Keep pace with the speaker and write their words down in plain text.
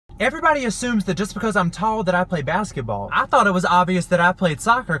Everybody assumes that just because I'm tall that I play basketball. I thought it was obvious that I played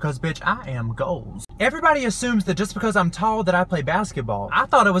soccer cause bitch I am goals. Everybody assumes that just because I'm tall that I play basketball. I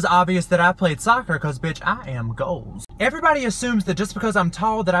thought it was obvious that I played soccer cause bitch I am goals. Everybody assumes that just because I'm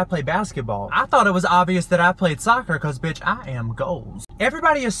tall that I play basketball. I thought it was obvious that I played soccer cause bitch I am goals.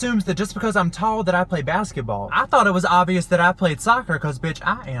 Everybody assumes that just because I'm tall that I play basketball. I thought it was obvious that I played soccer cause bitch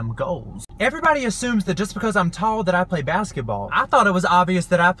I am goals. Everybody assumes that just because I'm tall that I play basketball. I thought it was obvious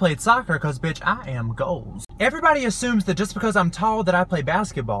that I played soccer cause bitch I am goals. Everybody assumes that just because I'm tall that I play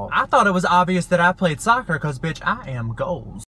basketball. I thought it was obvious that I played soccer cause bitch I am goals.